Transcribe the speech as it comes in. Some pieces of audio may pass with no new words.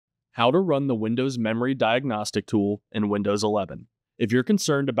How to run the Windows Memory Diagnostic Tool in Windows 11. If you're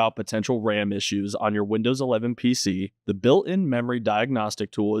concerned about potential RAM issues on your Windows 11 PC, the built-in Memory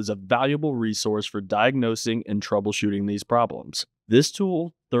Diagnostic Tool is a valuable resource for diagnosing and troubleshooting these problems. This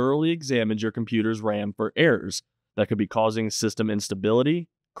tool thoroughly examines your computer's RAM for errors that could be causing system instability,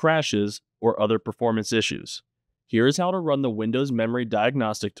 crashes, or other performance issues. Here is how to run the Windows Memory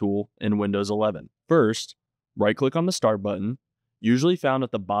Diagnostic Tool in Windows 11. First, right-click on the Start button, usually found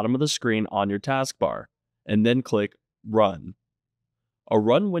at the bottom of the screen on your taskbar, and then click Run. A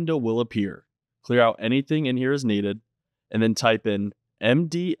run window will appear. Clear out anything in here as needed, and then type in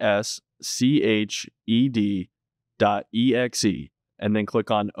mdsched.exe, and then click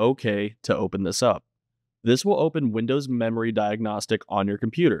on OK to open this up. This will open Windows Memory Diagnostic on your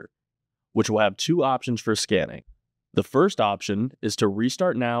computer, which will have two options for scanning. The first option is to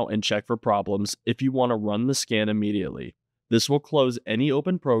restart now and check for problems if you want to run the scan immediately. This will close any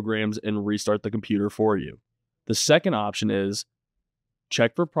open programs and restart the computer for you. The second option is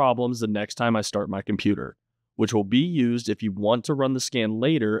check for problems the next time I start my computer, which will be used if you want to run the scan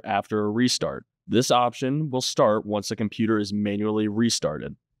later after a restart. This option will start once the computer is manually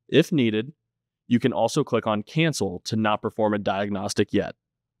restarted. If needed, you can also click on Cancel to not perform a diagnostic yet.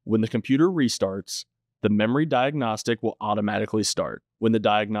 When the computer restarts, the memory diagnostic will automatically start. When the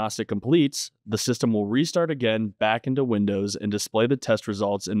diagnostic completes, the system will restart again back into Windows and display the test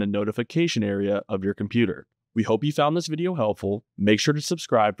results in the notification area of your computer. We hope you found this video helpful. Make sure to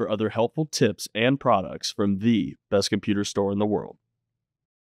subscribe for other helpful tips and products from the best computer store in the world.